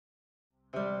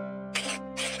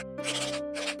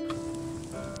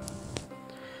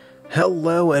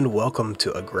Hello and welcome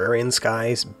to Agrarian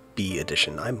Skies B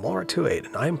Edition. I'm Laura28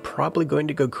 and I'm probably going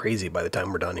to go crazy by the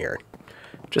time we're done here.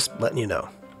 Just letting you know.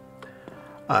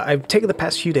 I've taken the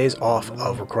past few days off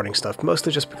of recording stuff,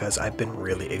 mostly just because I've been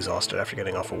really exhausted after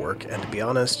getting off of work, and to be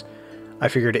honest, I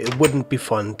figured it wouldn't be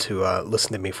fun to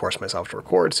listen to me force myself to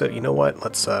record, so you know what,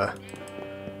 let's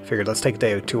take a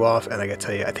day or two off, and I gotta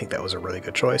tell you, I think that was a really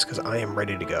good choice, because I am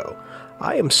ready to go.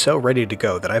 I am so ready to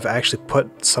go that I've actually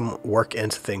put some work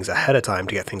into things ahead of time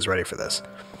to get things ready for this.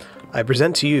 I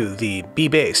present to you the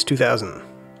B-Base 2000.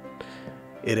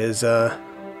 It is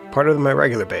part of my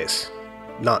regular base,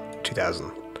 not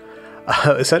 2000.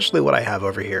 Essentially what I have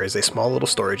over here is a small little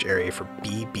storage area for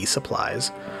bee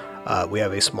supplies. We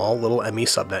have a small little ME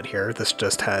subnet here. This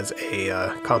just has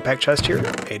a compact chest here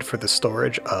made for the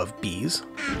storage of bees.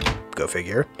 Go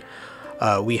figure.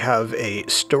 We have a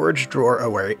storage drawer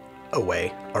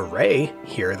array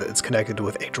here that's connected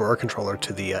with a drawer controller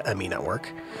to the ME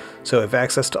network. So I have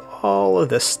access to all of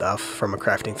this stuff from a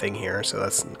crafting thing here, so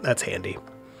that's handy.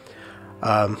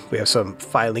 We have some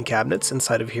filing cabinets.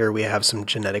 Inside of here we have some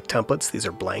genetic templates. These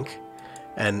are blank.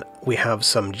 And we have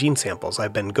some gene samples.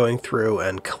 I've been going through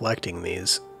and collecting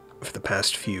these for the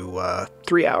past few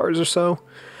 3 hours or so.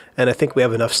 And I think we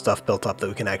have enough stuff built up that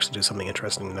we can actually do something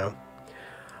interesting now.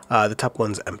 The top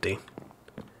one's empty.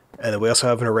 And then we also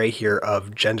have an array here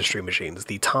of gendustry machines.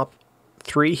 The top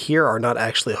 3 here are not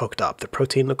actually hooked up. The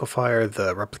protein liquefier,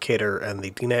 the replicator, and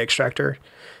the DNA extractor.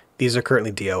 These are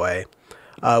currently DOA.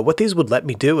 What these would let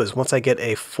me do is once I get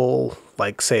a full,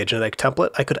 like, say, a genetic template,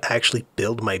 I could actually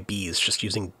build my bees just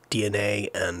using DNA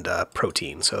and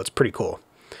protein, so it's pretty cool.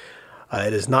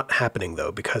 It is not happening,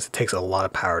 though, because it takes a lot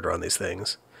of power to run these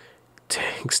things. It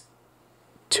takes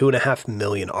 2.5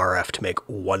 million RF to make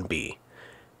one bee,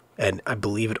 and I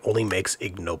believe it only makes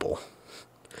ignoble.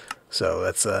 So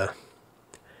that's, it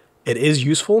is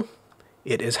useful.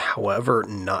 It is, however,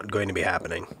 not going to be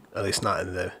happening, at least not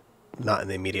in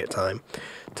the immediate time.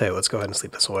 Tell you, let's go ahead and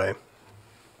sleep this away.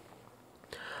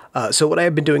 So what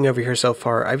I've been doing over here so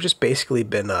far, I've just basically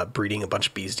been breeding a bunch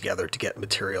of bees together to get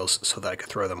materials so that I could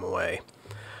throw them away.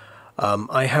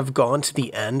 I have gone to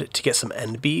the end to get some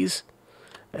end bees,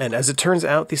 and as it turns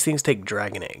out, these things take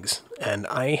dragon eggs. And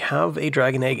I have a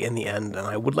dragon egg in the end, and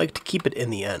I would like to keep it in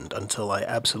the end until I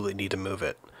absolutely need to move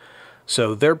it.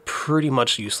 So they're pretty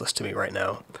much useless to me right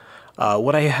now.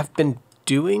 What I have been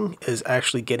doing is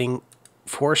actually getting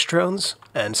forest drones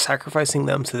and sacrificing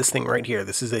them to this thing right here.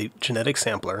 This is a genetic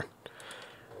sampler,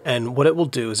 and what it will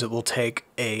do is it will take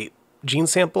a gene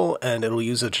sample and it'll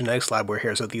use a genetics lab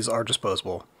here, so these are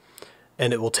disposable,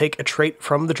 and it will take a trait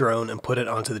from the drone and put it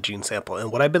onto the gene sample.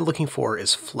 And what I've been looking for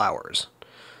is flowers.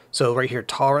 So right here,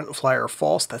 tolerant, fly, or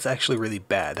false, that's actually really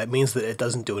bad. That means that it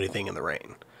doesn't do anything in the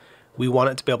rain. We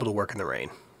want it to be able to work in the rain.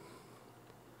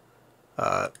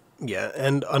 Yeah,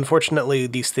 and unfortunately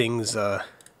these things, it's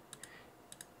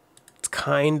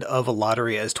kind of a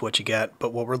lottery as to what you get,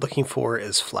 but what we're looking for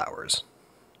is flowers.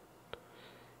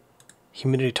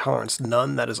 Humidity tolerance,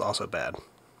 none, that is also bad.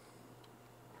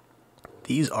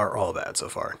 These are all bad so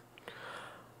far.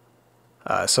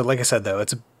 So like I said though,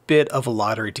 it's a bit of a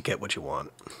lottery to get what you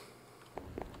want.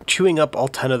 Chewing up all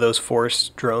 10 of those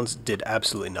forest drones did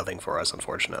absolutely nothing for us,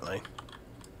 unfortunately.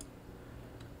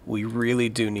 We really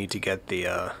do need to get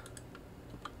the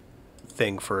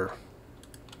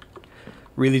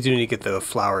the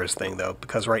flowers thing though,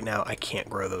 because right now I can't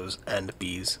grow those end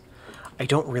bees. I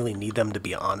don't really need them, to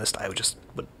be honest. I would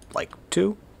like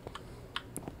to.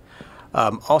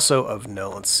 Also of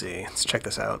note, let's see, let's check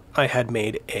this out. I had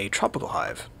made a tropical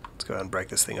hive. Let's go ahead and break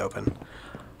this thing open.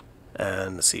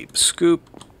 And let's see,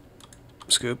 scoop,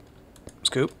 scoop,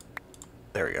 scoop.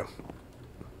 There we go.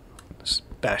 Just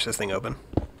bash this thing open.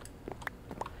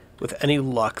 With any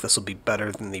luck, this will be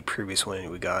better than the previous one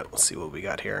we got. Let's see what we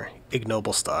got here.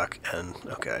 Ignoble stock, and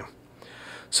okay.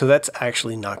 So that's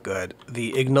actually not good.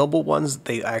 The ignoble ones,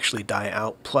 they actually die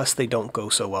out, plus they don't go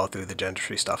so well through the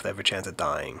gendustry stuff. They have a chance of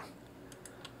dying.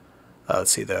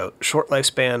 Let's see though. Short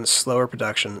lifespan, slower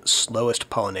production, slowest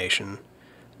pollination,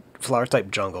 flower type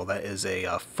jungle, that is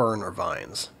a fern or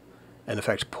vines. And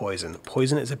effect poison.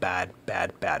 Poison is a bad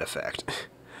effect.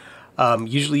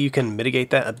 Usually you can mitigate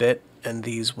that a bit, and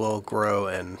these will grow,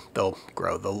 and they'll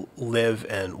live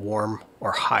in warm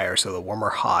or higher, so the warm or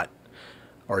hot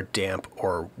or damp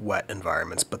or wet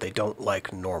environments, but they don't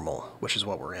like normal, which is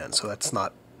what we're in, so that's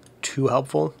not too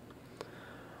helpful.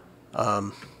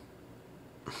 And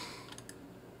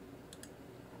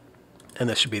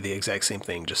this should be the exact same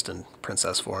thing, just in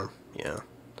princess form. Yeah.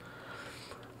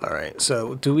 Alright,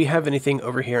 so do we have anything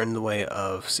over here in the way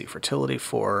of, see, fertility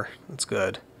 4, that's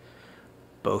good.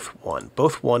 Both 1.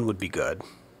 Both 1 would be good.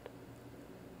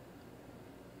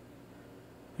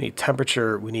 We need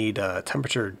temperature. We need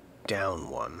temperature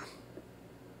down 1.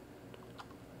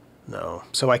 No.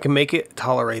 So I can make it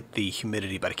tolerate the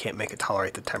humidity, but I can't make it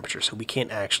tolerate the temperature, so we can't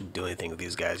actually do anything with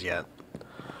these guys yet.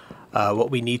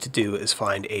 What we need to do is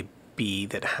find a bee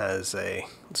that has a...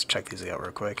 Let's check these out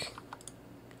real quick.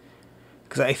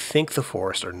 Because I think the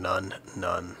forest are none.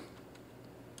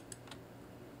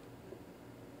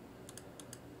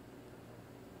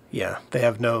 Yeah, they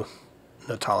have no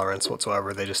tolerance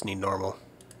whatsoever. They just need normal.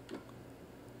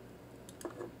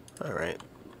 Alright.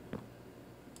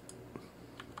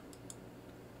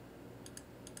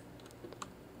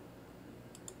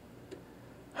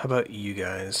 How about you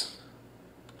guys?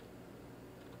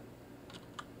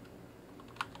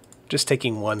 Just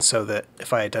taking 1 so that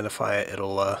if I identify it,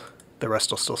 it'll the rest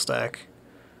will still stack.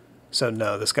 So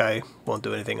no, this guy won't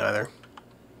do anything either.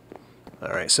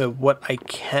 Alright, so what I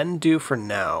can do for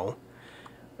now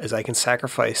is I can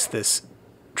sacrifice this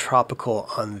tropical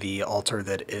on the altar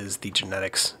that is the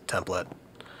genetics template.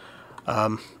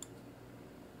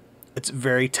 It's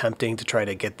very tempting to try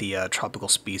to get the tropical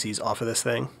species off of this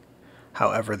thing.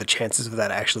 However, the chances of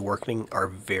that actually working are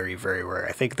very, very rare.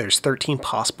 I think there's 13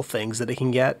 possible things that it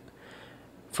can get.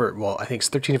 Well, I think it's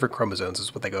 13 different chromosomes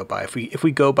is what they go by. If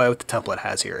we go by what the template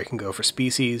has here, it can go for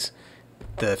species,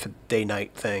 the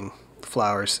day-night thing,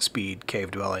 flowers, speed,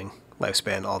 cave dwelling,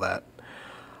 lifespan, all that.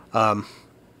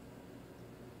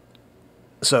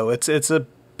 So it's a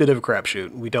bit of a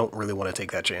crapshoot. We don't really want to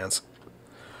take that chance.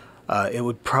 It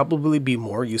would probably be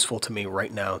more useful to me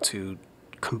right now to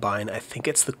combine, I think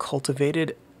it's the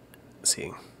cultivated, let's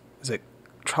see, is it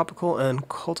tropical and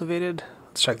cultivated?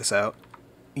 Let's check this out.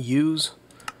 Use,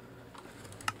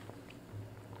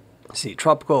 let's see,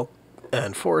 tropical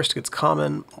and forest gets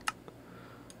common,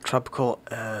 tropical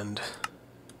and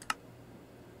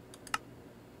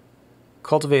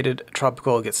cultivated,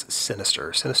 tropical gets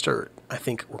sinister. Sinister, I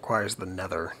think, requires the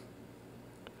nether.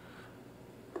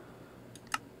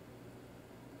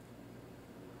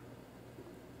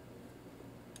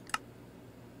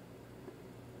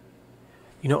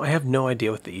 You know, I have no idea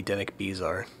what the Edenic bees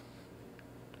are.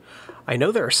 I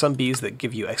know there are some bees that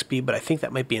give you XP, but I think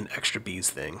that might be an extra bees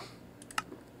thing.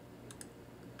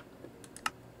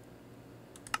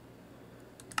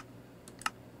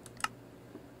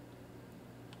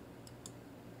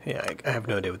 Yeah, I have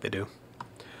no idea what they do.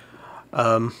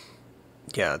 Yeah,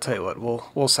 I'll tell you what,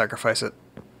 we'll sacrifice it.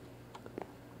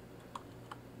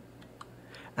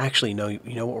 Actually, no,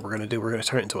 you know what we're going to do? We're going to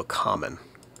turn it into a common.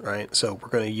 Right, so we're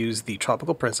going to use the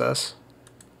Tropical Princess.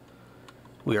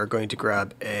 We are going to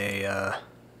grab a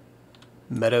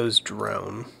Meadows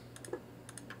Drone.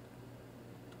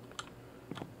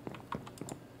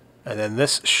 And then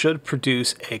this should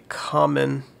produce a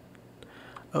common...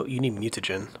 Oh, you need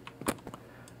mutagen.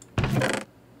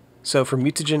 So for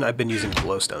mutagen, I've been using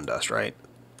glowstone dust, right?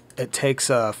 It takes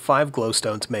 5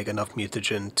 glowstone to make enough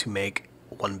mutagen to make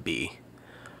 1 bee.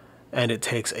 And it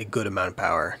takes a good amount of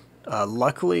power.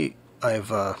 Luckily,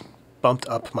 I've bumped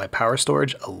up my power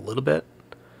storage a little bit.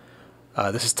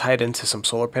 This is tied into some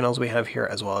solar panels we have here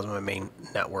as well as my main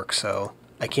network, so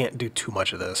I can't do too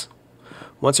much of this.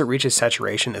 Once it reaches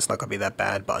saturation, it's not going to be that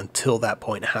bad, but until that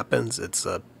point happens, it's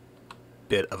a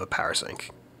bit of a power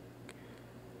sink.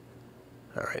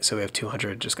 Alright, so we have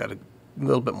 200, just got a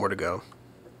little bit more to go.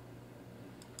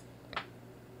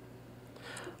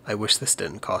 I wish this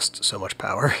didn't cost so much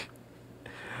power.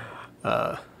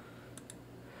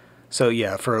 So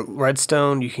yeah, for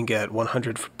redstone, you can get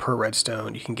 100 per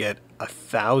redstone. You can get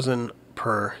 1,000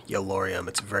 per yellorium.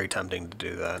 It's very tempting to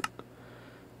do that.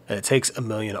 And it takes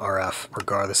 1,000,000 RF,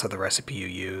 regardless of the recipe you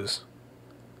use.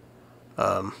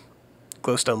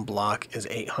 Glowstone block is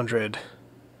 800.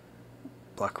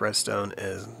 Block redstone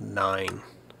is 9.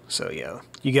 So yeah,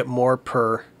 you get more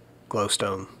per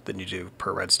glowstone than you do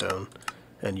per redstone.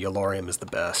 And yellorium is the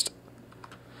best.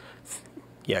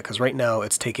 Yeah, because right now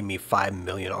it's taking me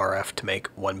 5,000,000 RF to make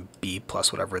 1 B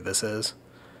plus whatever this is.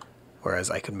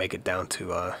 Whereas I could make it down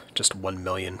to just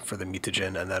 1,000,000 for the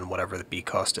mutagen and then whatever the B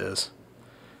cost is.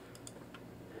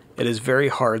 It is very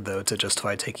hard, though, to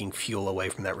justify taking fuel away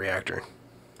from that reactor.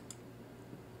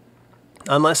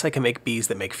 Unless I can make bees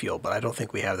that make fuel, but I don't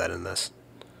think we have that in this.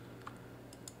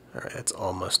 Alright, it's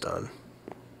almost done.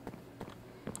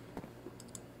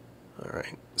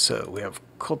 Alright, so we have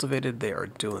cultivated, they are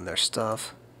doing their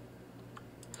stuff.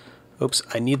 Oops,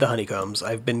 I need the honeycombs.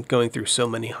 I've been going through so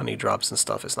many honey drops and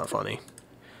stuff, it's not funny.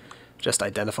 Just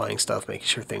identifying stuff, making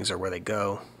sure things are where they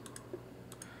go.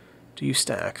 Do you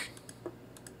stack?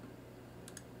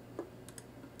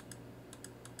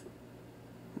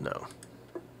 No.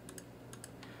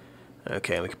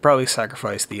 Okay, we could probably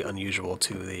sacrifice the unusual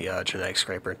to the genetic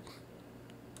scraper.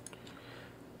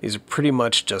 These are pretty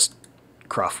much just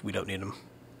cruff. We don't need them.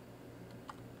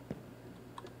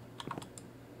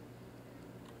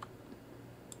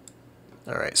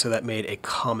 Alright, so that made a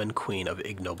common queen of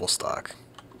ignoble stock.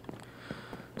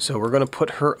 So we're going to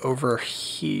put her over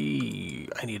here.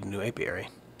 I need a new apiary.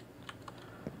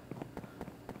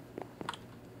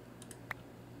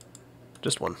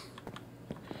 Just one.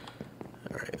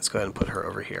 Alright, let's go ahead and put her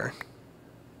over here.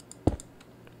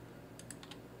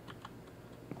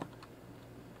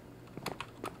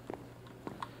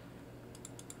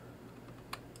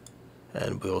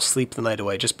 And we will sleep the night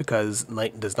away, just because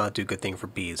night does not do good thing for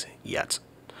bees yet.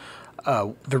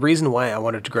 The reason why I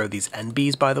wanted to grow these end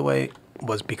bees, by the way,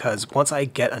 was because once I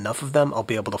get enough of them, I'll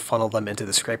be able to funnel them into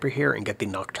the scraper here and get the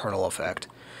nocturnal effect.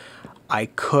 I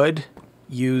could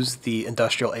use the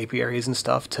industrial apiaries and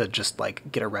stuff to just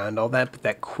like get around all that, but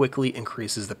that quickly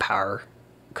increases the power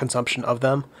consumption of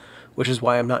them, which is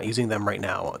why I'm not using them right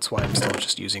now. That's why I'm still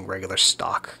just using regular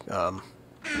stock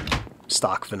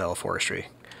vanilla forestry.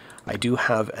 I do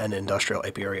have an industrial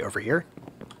apiary over here.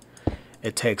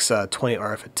 It takes 20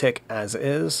 RF a tick as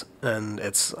is, and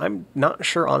I'm not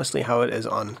sure honestly how it is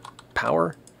on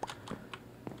power,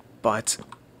 but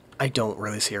I don't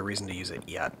really see a reason to use it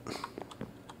yet.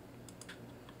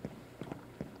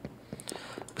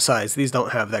 Besides, these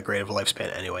don't have that great of a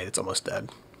lifespan anyway. It's almost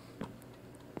dead.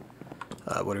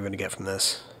 What are we going to get from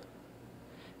this?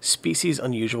 Species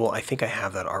unusual. I think I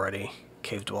have that already.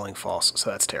 Cave dwelling false, so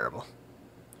that's terrible.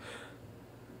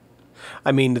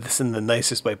 I mean this in the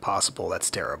nicest way possible. That's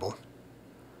terrible.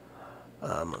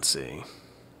 Let's see.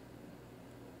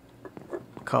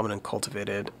 Common and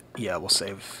cultivated. Yeah, we'll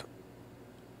save.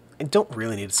 I don't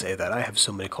really need to save that. I have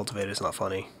so many cultivated, it's not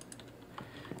funny.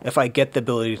 If I get the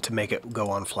ability to make it go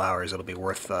on flowers, it'll be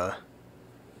worth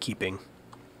keeping.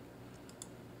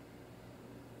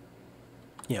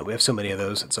 Yeah, we have so many of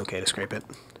those, it's okay to scrape it.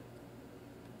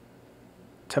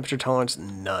 Temperature tolerance,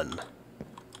 none.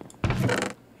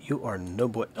 You are no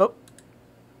boy. Oh!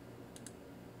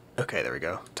 Okay, there we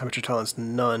go. Temperature tolerance,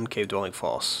 none. Cave dwelling,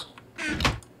 false.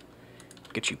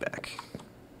 Get you back.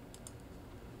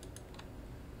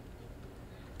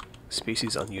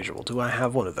 Species unusual. Do I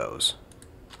have one of those?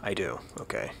 I do.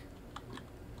 Okay.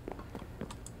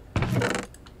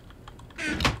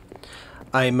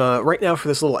 I'm, right now for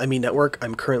this little ME network,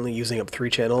 I'm currently using up 3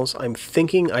 channels. I'm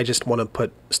thinking I just want to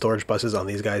put storage buses on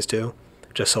these guys too,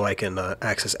 just so I can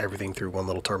access everything through one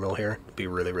little terminal here. It'd be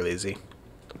really, really easy.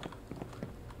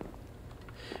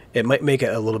 It might make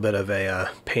it a little bit of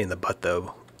a pain in the butt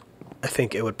though. I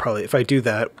think it would probably, if I do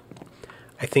that,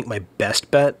 I think my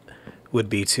best bet would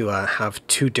be to have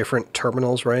 2 different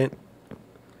terminals, right?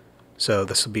 So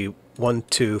this will be 1,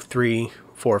 2, 3,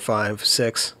 4, 5,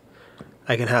 6.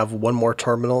 I can have one more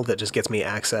terminal that just gets me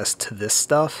access to this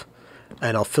stuff,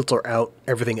 and I'll filter out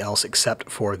everything else except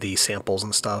for the samples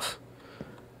and stuff.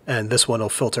 And this one will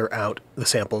filter out the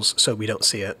samples so we don't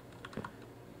see it.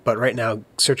 But right now,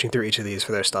 searching through each of these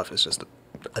for their stuff is just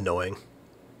annoying.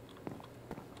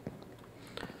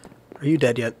 Are you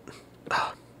dead yet?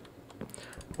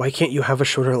 Why can't you have a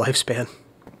shorter lifespan?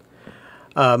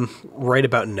 Right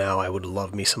about now, I would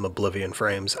love me some Oblivion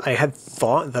frames. I had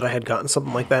thought that I had gotten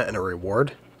something like that in a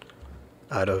reward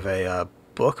out of a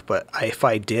book, but if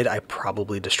I did, I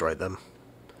probably destroyed them.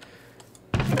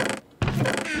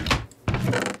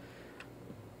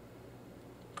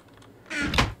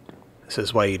 This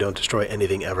is why you don't destroy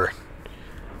anything ever.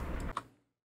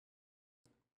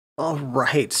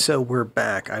 Alright, so we're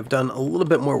back. I've done a little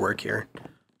bit more work here.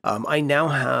 I now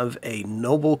have a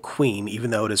noble queen,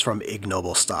 even though it is from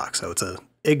ignoble stock. So it's a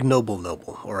ignoble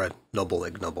noble, or a noble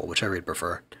ignoble, whichever you'd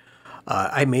prefer.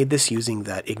 I made this using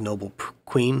that ignoble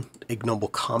queen, ignoble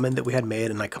common that we had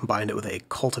made, and I combined it with a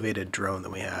cultivated drone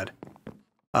that we had.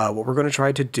 What we're going to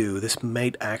try to do, this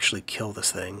might actually kill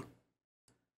this thing,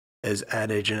 is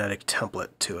add a genetic template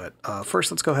to it.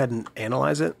 First, let's go ahead and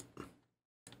analyze it.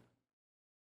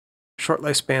 Short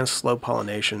lifespan, slow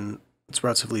pollination. It's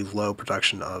relatively low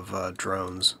production of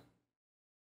drones.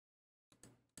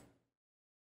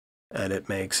 And it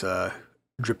makes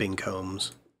dripping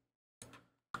combs.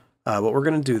 What we're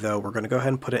going to do, though, we're going to go ahead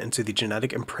and put it into the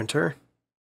genetic imprinter.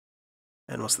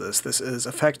 And what's this? This is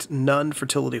effect none,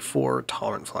 fertility 4,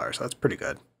 tolerant flowers. So that's pretty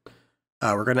good.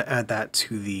 We're going to add that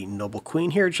to the noble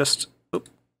queen here. Just, oop.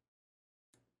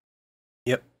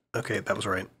 Yep. Okay, that was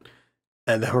right.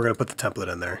 And then we're going to put the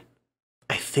template in there.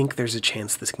 I think there's a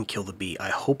chance this can kill the bee. I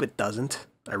hope it doesn't.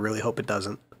 I really hope it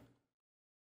doesn't.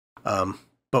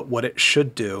 But what it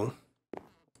should do...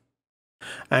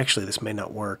 Actually, this may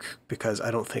not work, because I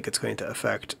don't think it's going to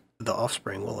affect the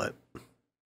offspring, will it?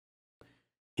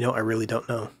 You know, I really don't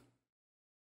know.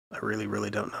 I really, really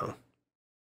don't know.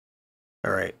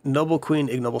 Alright, Noble Queen,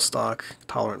 Ignoble Stock,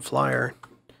 Tolerant Flyer,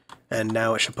 and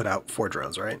now it should put out 4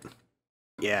 drones, right?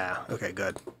 Yeah, okay,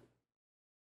 good.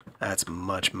 That's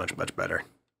much, much, much better.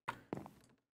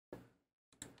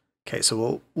 Okay, so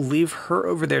we'll leave her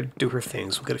over there to do her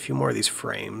things. We'll get a few more of these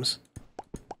frames.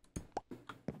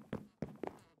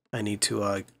 I need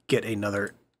to get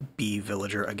another bee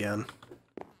villager again.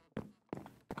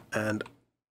 And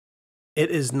it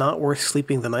is not worth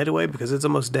sleeping the night away because it's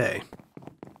almost day.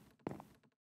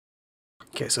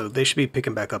 Okay, so they should be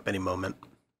picking back up any moment.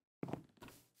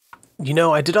 You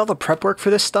know, I did all the prep work for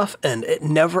this stuff, and it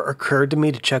never occurred to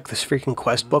me to check this freaking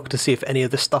quest book to see if any of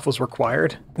this stuff was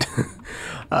required.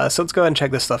 So let's go ahead and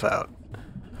check this stuff out.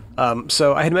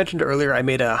 So I had mentioned earlier I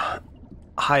made a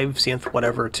hive synth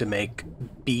whatever to make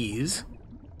bees.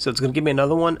 So it's going to give me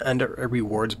another one and a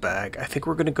rewards bag. I think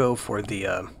we're going to go for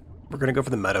the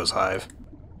Meadows hive.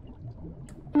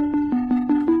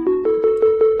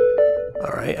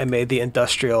 Alright, I made the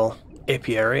industrial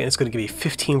apiary, and it's going to give me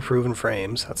 15 proven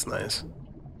frames. That's nice.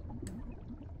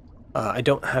 I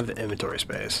don't have the inventory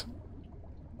space.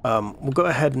 We'll go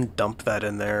ahead and dump that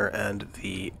in there, and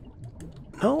the...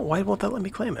 No, why won't that let me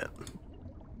claim it?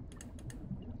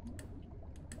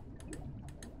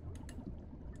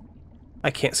 I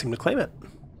can't seem to claim it.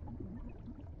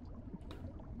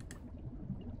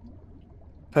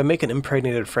 If I make an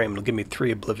impregnated frame, it'll give me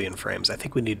 3 Oblivion frames. I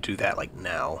think we need to do that, like,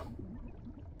 now.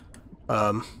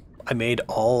 I made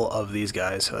all of these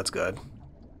guys, so that's good.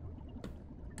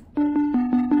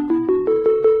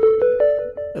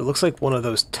 It looks like one of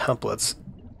those templates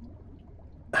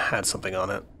had something on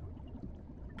it.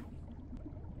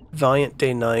 Valiant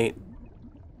Day-Night,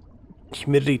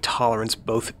 humidity tolerance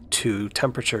both 2,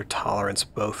 temperature tolerance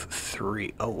both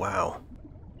 3. Oh wow.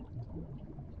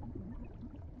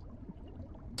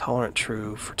 Tolerant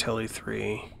true, fertility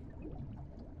 3.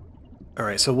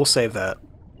 Alright, so we'll save that.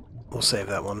 We'll save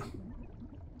that one.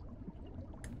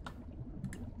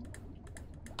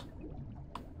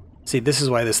 See, this is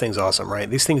why this thing's awesome, right?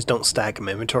 These things don't stack in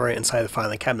my inventory. Inside the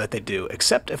filing cabinet they do,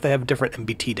 except if they have different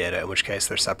MBT data, in which case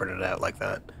they're separated out like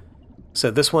that.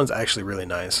 So this one's actually really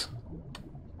nice.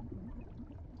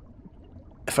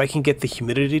 If I can get the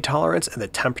humidity tolerance and the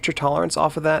temperature tolerance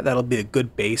off of that, that'll be a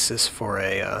good basis for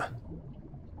a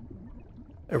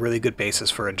really good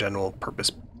basis for a general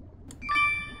purpose.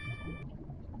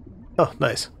 Oh,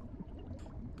 nice.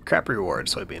 Crap reward,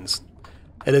 soybeans.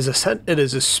 It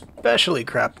is especially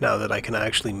crap now that I can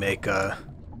actually make, I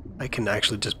can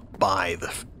actually just buy the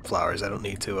flowers. I don't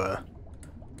need to,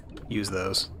 use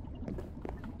those.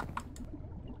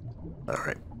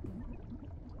 Alright.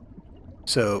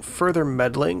 So, further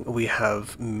meddling, we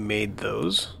have made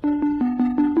those. Get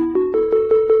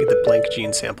the blank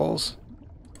gene samples.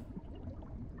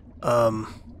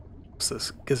 So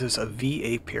this gives us a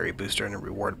V apiary booster and a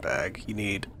reward bag. You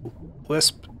need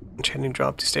Wisp, Enchanting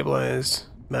Drop, Destabilized,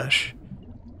 Mesh.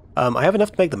 I have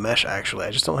enough to make the mesh, actually.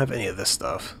 I just don't have any of this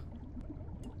stuff.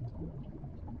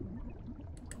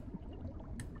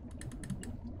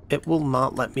 It will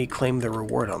not let me claim the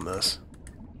reward on this.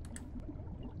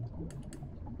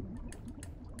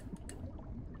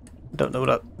 Don't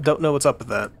know what's up with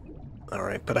that.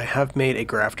 Alright, but I have made a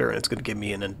grafter, and it's going to give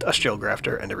me an industrial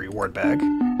grafter and a reward bag.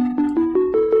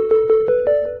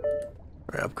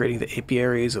 Alright, upgrading the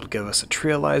apiaries, it'll give us a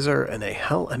trializer and a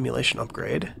hell emulation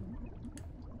upgrade.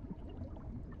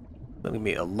 That'll give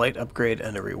me a light upgrade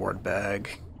and a reward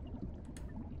bag.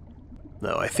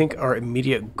 No, I think our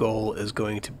immediate goal is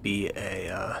going to be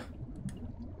a,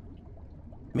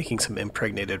 making some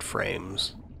impregnated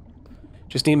frames.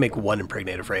 Just need to make 1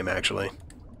 impregnated frame, actually.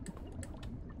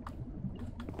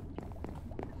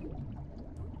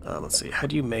 Let's see, how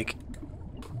do you make...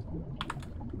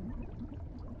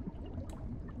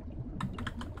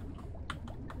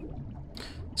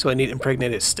 So I need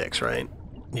impregnated sticks, right?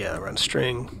 Yeah, around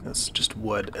string, that's just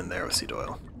wood and there with seed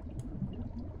oil.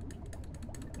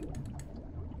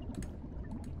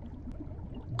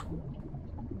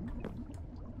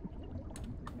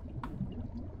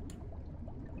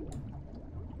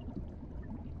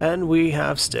 And we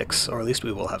have sticks, or at least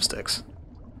we will have sticks.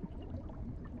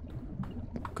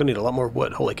 Gonna need a lot more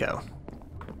wood, holy cow.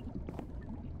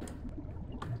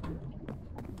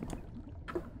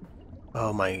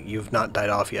 Oh my, you've not died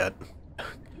off yet.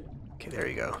 Okay, there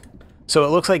you go. So it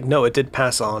looks like, no, it did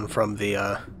pass on from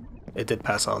the, it did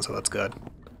pass on, so that's good.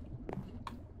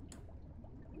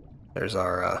 There's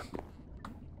our,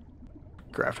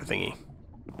 grafter thingy.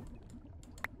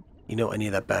 You know I need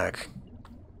that back.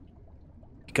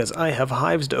 Because I have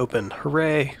hives to open,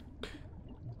 hooray!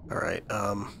 Alright,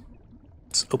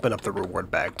 let's open up the reward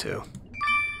bag too.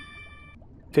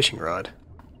 Fishing rod.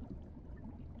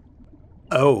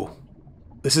 Oh,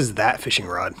 this is that fishing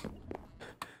rod.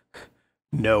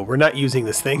 No, we're not using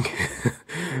this thing.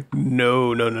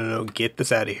 No, no, no, no. Get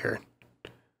this out of here.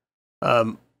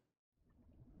 No,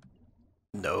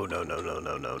 no, no, no, no,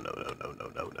 no, no, no, no,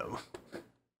 no, no, no.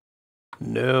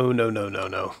 No, no, no, no,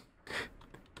 no.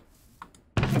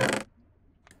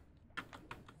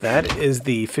 That is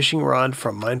the fishing rod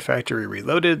from Mine Factory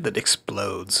Reloaded that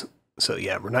explodes. So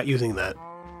yeah, we're not using that.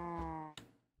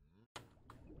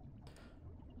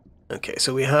 Okay,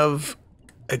 so we have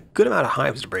a good amount of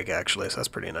hives to break actually, so that's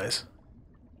pretty nice.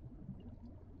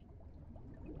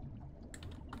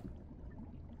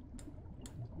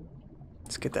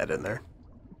 Let's get that in there.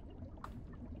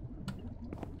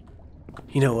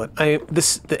 You know what?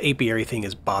 The apiary thing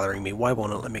is bothering me. Why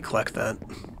won't it let me collect that?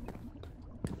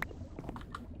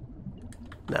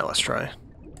 Now let's try.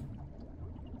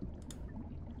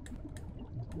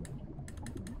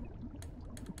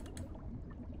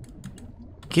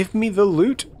 Give me the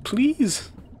loot, please.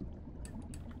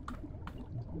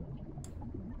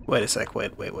 Wait a sec.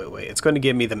 Wait. It's going to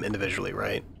give me them individually,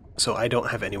 right? So I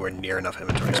don't have anywhere near enough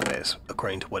inventory space,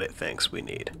 according to what it thinks we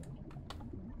need.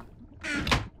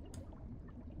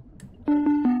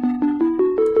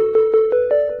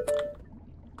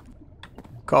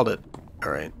 Called it.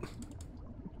 Alright.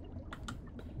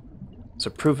 So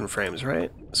proven frames,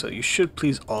 right? So you should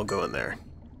please all go in there.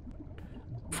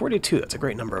 42, that's a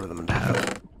great number of them to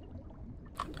have.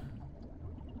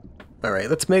 Alright,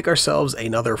 let's make ourselves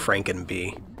another Franken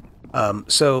bee.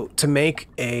 So to make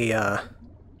a,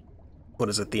 what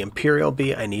is it, the Imperial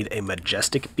bee, I need a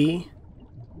Majestic bee.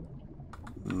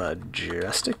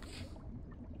 Majestic?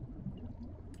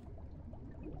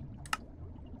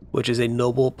 Which is a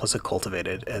noble plus a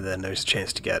cultivated, and then there's a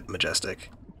chance to get Majestic.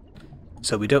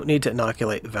 So we don't need to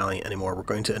inoculate Valiant anymore, we're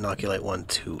going to inoculate one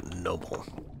to noble.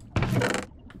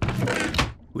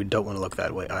 We don't want to look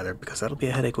that way either, because that'll be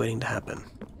a headache waiting to happen.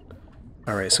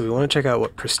 Alright, so we want to check out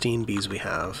what pristine bees we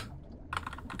have.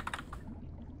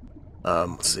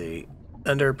 Let's see.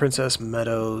 Ender, Princess,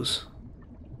 Meadows.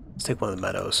 Let's take one of the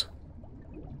Meadows.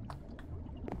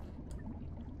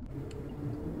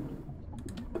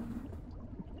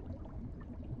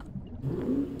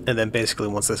 And then basically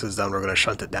once this is done, we're going to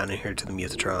shunt it down in here to the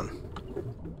Mutatron.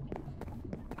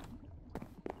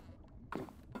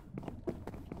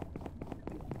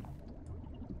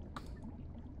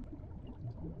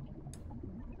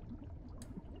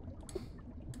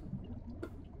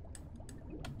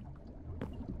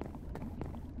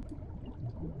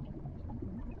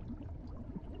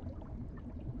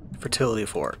 Fertility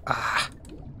 4. Ah.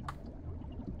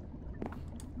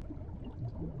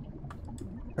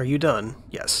 Are you done?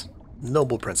 Yes.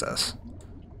 Noble Princess.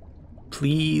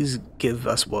 Please give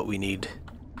us what we need.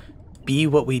 Be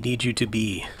what we need you to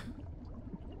be.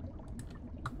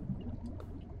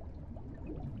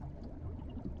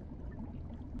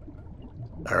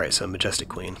 Alright, so Majestic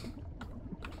Queen.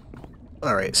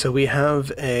 Alright, so we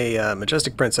have a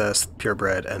Majestic Princess,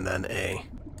 purebred, and then a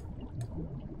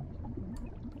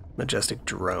Majestic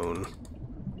Drone.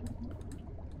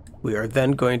 We are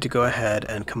then going to go ahead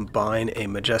and combine a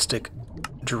Majestic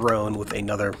Drone with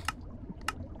another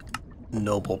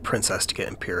Noble Princess to get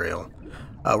Imperial.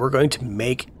 We're going to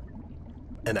make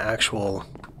an actual...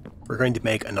 We're going to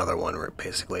make another one,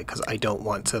 basically, because I don't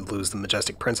want to lose the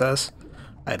Majestic Princess.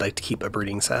 I'd like to keep a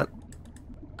breeding set.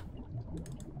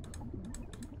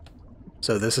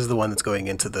 So this is the one that's going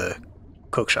into the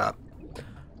cook shop.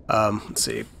 Let's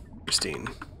see. Pristine.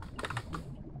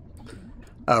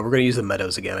 We're going to use the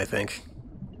Meadows again, I think.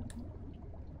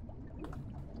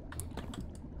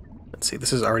 Let's see,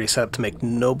 this is already set up to make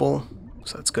Noble,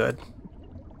 so that's good.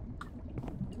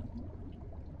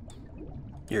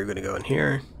 You're going to go in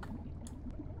here.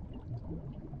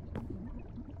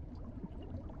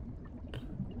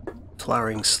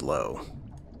 Flowering slow.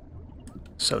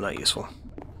 So not useful.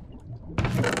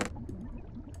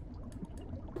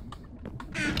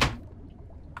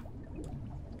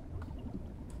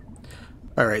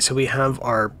 Alright, so we have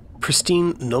our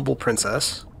pristine Noble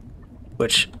Princess,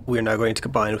 which we're now going to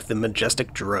combine with the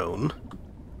Majestic Drone.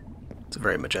 It's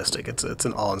very majestic. It's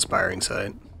an awe-inspiring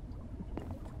sight.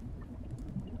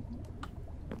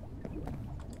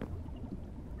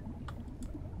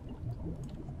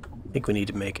 I think we need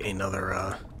to make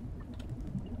another,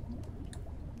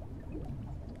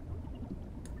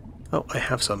 Oh, I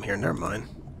have some here. Never mind.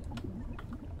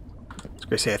 I was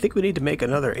going to say, I think we need to make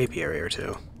another apiary or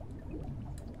two.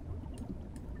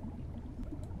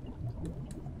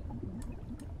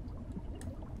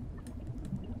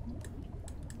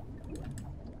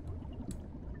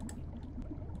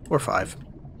 Or 5.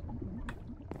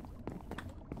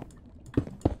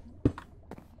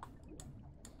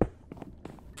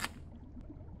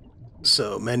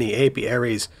 So many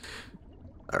apiaries.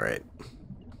 Alright.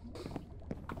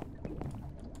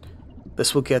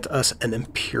 This will get us an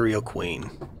Imperial Queen,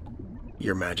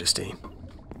 Your Majesty.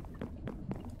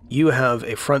 You have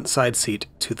a front side seat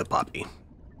to the poppy.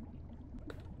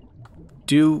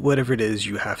 Do whatever it is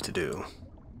you have to do.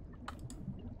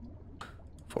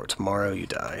 For tomorrow you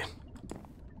die.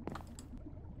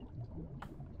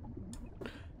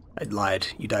 I lied.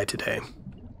 You died today.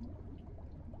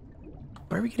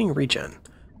 Why are we getting regen?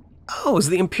 Oh, is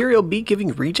the Imperial Bee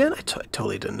giving regen? I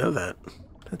totally didn't know that.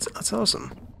 That's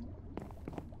awesome.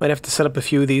 Might have to set up a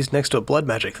few of these next to a blood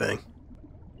magic thing.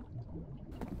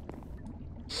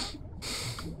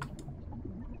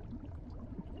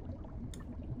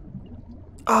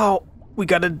 Oh, we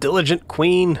got a diligent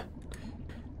queen.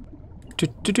 Do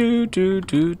do do do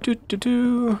do do do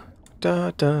do.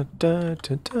 Da da da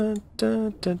da da da da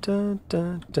da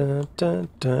da da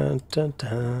da da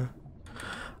da.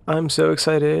 I'm so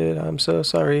excited. I'm so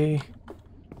sorry.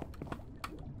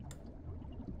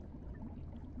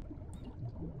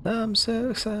 I'm so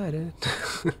excited.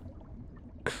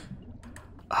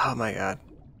 Oh my god.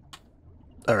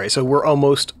 Alright, so we're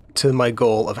almost to my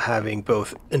goal of having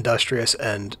both industrious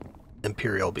and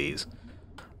Imperial bees.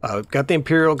 Got the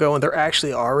Imperial going. They're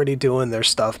actually already doing their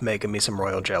stuff, making me some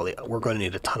royal jelly. We're going to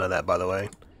need a ton of that, by the way.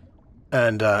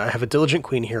 And I have a diligent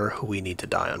queen here who we need to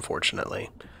die,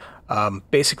 unfortunately.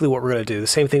 Basically what we're going to do, the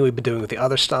same thing we've been doing with the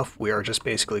other stuff, we are just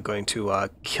basically going to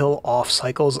kill off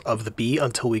cycles of the bee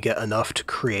until we get enough to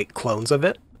create clones of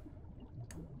it.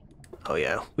 Oh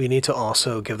yeah, we need to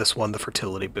also give this one the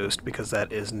fertility boost because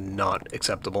that is not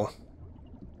acceptable.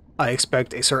 I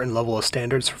expect a certain level of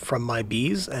standards from my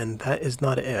bees, and that is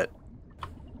not it.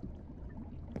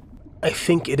 I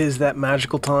think it is that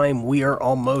magical time. We are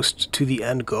almost to the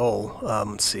end goal.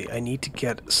 Let's see, I need to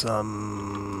get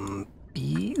some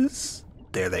bees?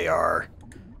 There they are.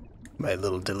 My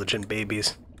little diligent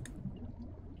babies.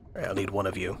 Alright, I'll need one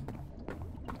of you.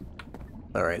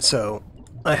 Alright, so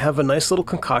I have a nice little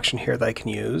concoction here that I can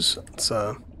use. It's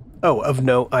oh, of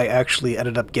note, I actually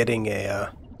ended up getting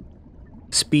a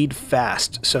speed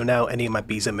fast, so now any of my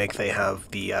bees I make, they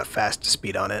have the fast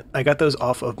speed on it. I got those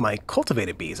off of my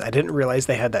cultivated bees. I didn't realize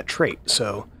they had that trait,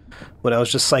 so when I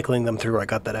was just cycling them through, I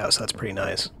got that out, so that's pretty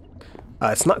nice.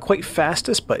 It's not quite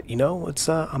fastest, but you know, it's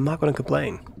I'm not going to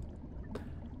complain.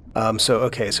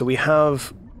 Okay, so we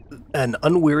have an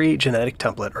Unweary genetic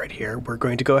template right here. We're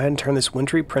going to go ahead and turn this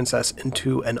Wintry Princess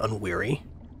into an Unweary.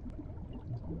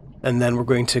 And then we're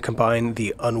going to combine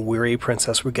the Unweary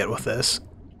Princess we get with this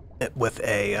with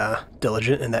a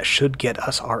Diligent, and that should get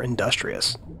us our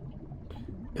Industrious,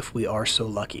 if we are so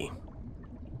lucky.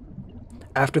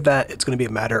 After that, it's going to be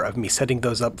a matter of me setting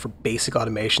those up for basic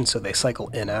automation so they cycle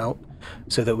in and out,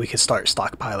 so that we can start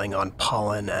stockpiling on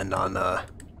pollen and on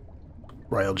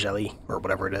royal jelly, or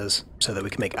whatever it is, so that we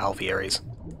can make alvearies.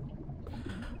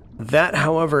 That,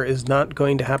 however, is not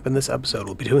going to happen this episode.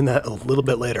 We'll be doing that a little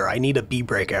bit later. I need a bee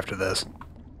break after this.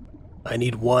 I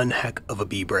need one heck of a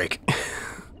bee break.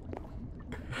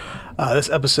 This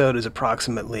episode is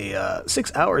approximately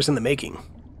 6 hours in the making.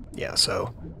 Yeah,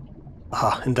 so...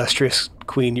 Industrious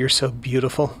Queen, you're so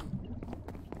beautiful.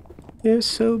 You're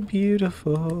so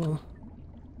beautiful.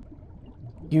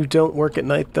 You don't work at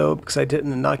night, though, because I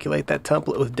didn't inoculate that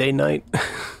template with day-night.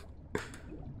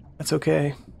 That's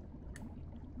okay.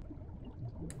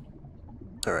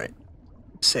 Alright.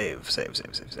 Save.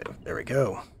 There we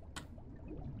go.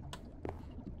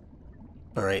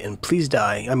 Alright, and please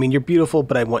die. I mean, you're beautiful,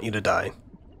 but I want you to die.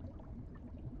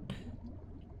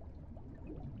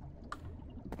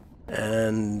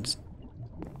 And...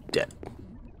 dead.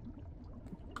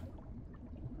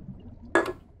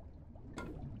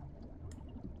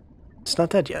 It's not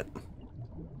dead yet.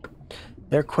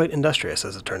 They're quite industrious,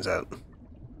 as it turns out.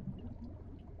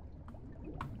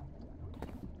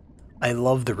 I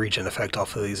love the regen effect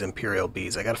off of these Imperial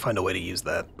bees. I gotta find a way to use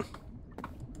that.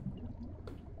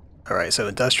 Alright, so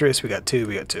industrious, we got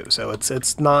two. So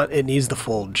it's not, it needs the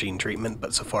full gene treatment,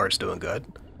 but so far it's doing good.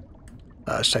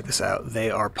 Let's check this out. They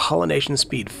are pollination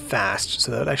speed fast,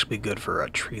 so that would actually be good for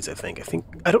trees, I think.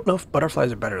 I don't know if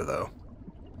butterflies are better, though.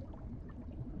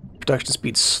 Production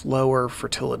speed slower,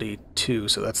 fertility 2,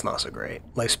 so that's not so great.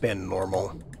 Lifespan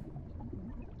normal.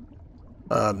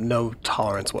 No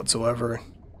tolerance whatsoever.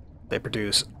 They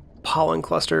produce pollen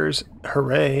clusters,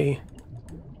 hooray!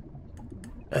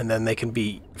 And then they can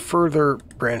be further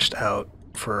branched out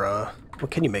for,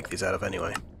 what can you make these out of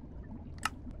anyway?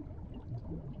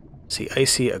 See,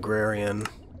 icy, agrarian,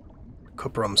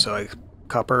 copperum, so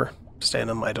copper,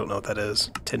 stannum, I don't know what that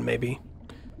is. Tin, maybe?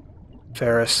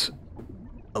 Ferrous,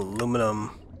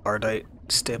 aluminum, ardite,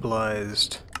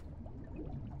 stabilized,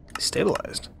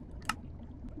 Stabilized.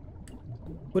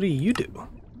 What do you do?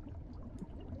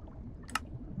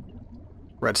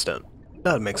 Redstone.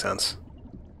 That would make sense.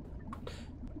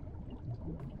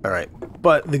 Alright,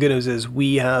 but the good news is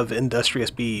we have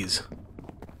industrious bees.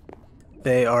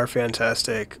 They are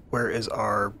fantastic. Where is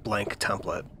our blank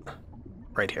template?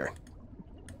 Right here.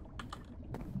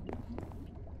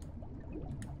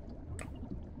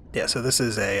 Yeah, so this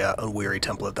is a unweary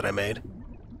template that I made.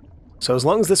 So as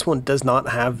long as this one does not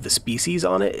have the species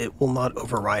on it, it will not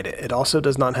override it. It also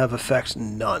does not have effect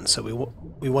none, so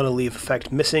we want to leave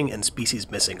effect missing and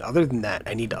species missing. Other than that,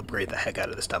 I need to upgrade the heck out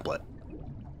of this template.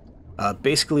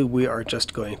 Basically, we are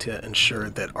just going to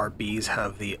ensure that our bees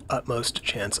have the utmost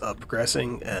chance of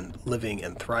progressing and living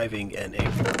and thriving in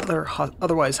a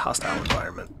otherwise hostile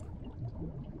environment.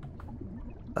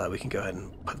 We can go ahead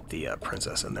and put the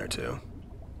princess in there too.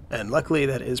 And luckily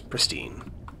that is pristine.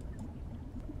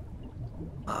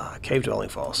 Cave dwelling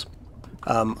false.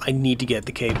 I need to get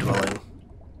the cave dwelling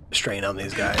strain on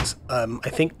these guys. I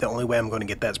think the only way I'm going to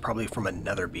get that is probably from a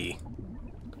nether bee.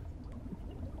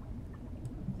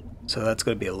 So that's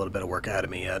going to be a little bit of work ahead of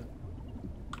me yet.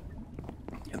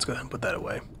 Let's go ahead and put that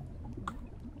away.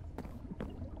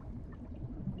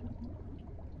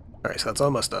 Alright, so that's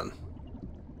almost done.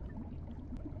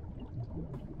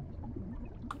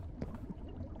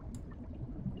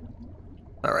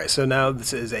 Alright, so now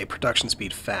this is a production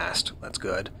speed fast. That's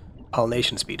good.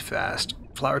 Pollination speed fast.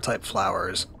 Flower type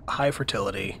flowers. High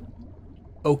fertility.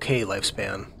 Okay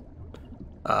lifespan.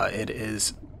 It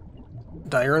is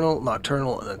diurnal,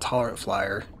 nocturnal, and a tolerant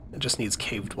flyer. It just needs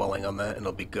cave dwelling on that and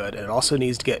it'll be good. And it also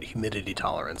needs to get humidity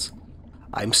tolerance.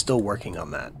 I'm still working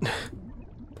on that.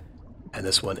 And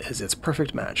this one is its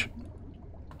perfect match.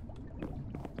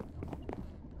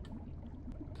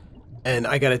 And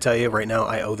I gotta tell you, right now,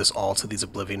 I owe this all to these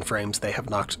Oblivion frames. They have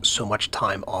knocked so much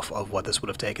time off of what this would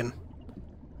have taken.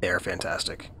 They are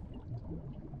fantastic.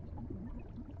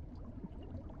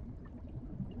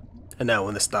 And now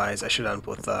when this dies, I should end up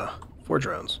with 4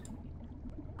 drones.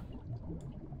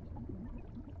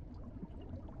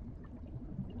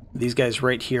 These guys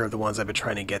right here are the ones I've been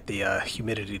trying to get the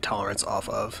humidity tolerance off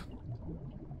of.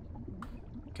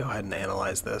 Go ahead and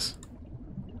analyze this.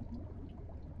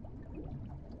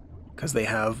 Because they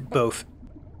have both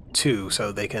 2,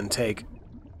 so they can take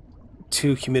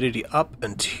 2 humidity up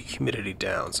and 2 humidity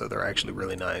down, so they're actually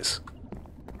really nice.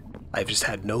 I've just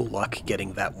had no luck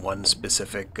getting that one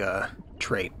specific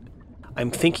trait. I'm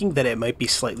thinking that it might be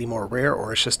slightly more rare,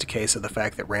 or it's just a case of the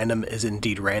fact that random is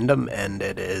indeed random, and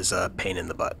it is a pain in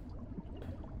the butt.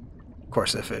 Of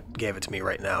course, if it gave it to me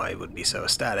right now, I would be so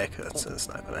ecstatic. That's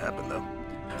not going to happen, though.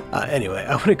 Anyway,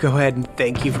 I want to go ahead and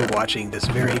thank you for watching this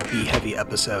very bee-heavy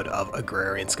episode of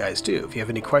Agrarian Skies 2. If you have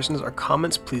any questions or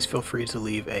comments, please feel free to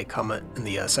leave a comment in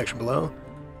the section below.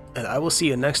 And I will see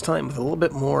you next time with a little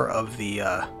bit more of the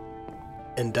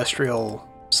industrial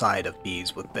side of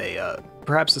bees, with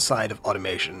perhaps the side of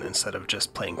automation instead of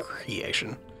just plain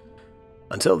creation.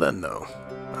 Until then, though,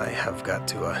 I have got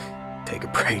to take a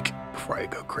break before I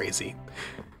go crazy.